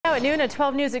Now at noon, a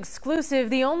 12 News exclusive,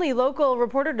 the only local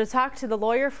reporter to talk to the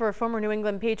lawyer for former New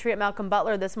England Patriot Malcolm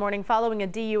Butler this morning following a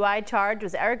DUI charge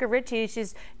was Erica Ritchie.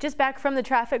 She's just back from the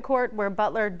traffic court where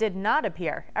Butler did not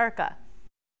appear. Erica.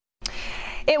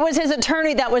 It was his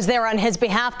attorney that was there on his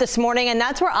behalf this morning, and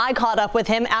that's where I caught up with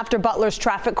him after Butler's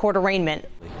traffic court arraignment.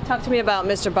 Talk to me about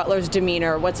Mr. Butler's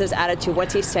demeanor. What's his attitude?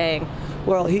 What's he saying?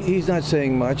 Well, he's not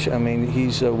saying much. I mean,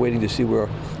 he's waiting to see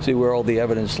where all the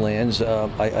evidence lands.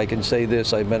 I can say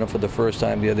this: I met him for the first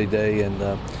time the other day,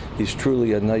 and he's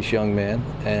truly a nice young man.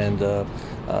 And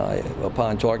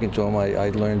upon talking to him, I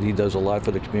learned he does a lot for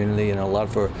the community and a lot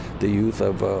for the youth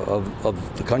of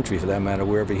the country, for that matter,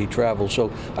 wherever he travels.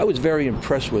 So I was very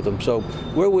impressed with him. So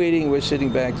we're waiting. We're sitting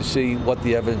back to see what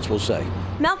the evidence will say.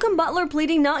 Malcolm Butler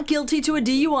pleading not guilty to a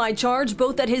DUI charge,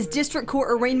 both at his district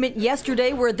court arraignment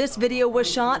yesterday, where this video was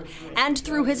shot, and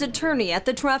through his attorney at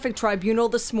the traffic tribunal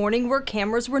this morning, where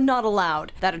cameras were not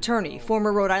allowed. That attorney,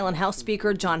 former Rhode Island House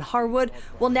Speaker John Harwood,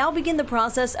 will now begin the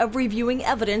process of reviewing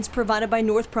evidence provided by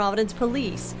North Providence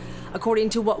Police. According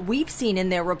to what we've seen in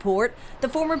their report, the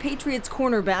former Patriots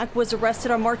cornerback was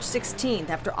arrested on March 16th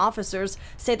after officers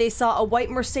say they saw a white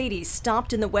Mercedes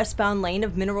stopped in the westbound lane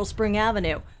of Mineral Spring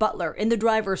Avenue. Butler in the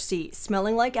driver's seat,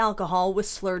 smelling like alcohol with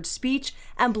slurred speech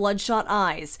and bloodshot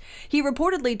eyes. He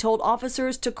reportedly told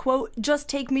officers to, quote, "just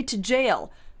take me to jail."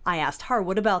 I asked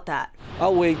Harwood about that.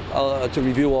 I'll wait to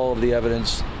review all of the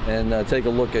evidence and take a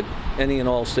look at any and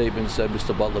all statements that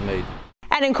Mr. Butler made.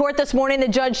 And in court this morning, the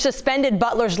judge suspended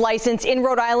Butler's license in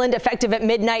Rhode Island effective at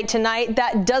midnight tonight.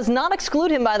 That does not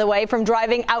exclude him, by the way, from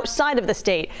driving outside of the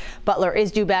state. Butler is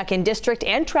due back in district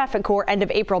and traffic court end of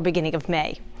April, beginning of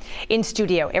May. In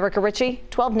studio, Erica Ritchie,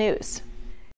 12 News.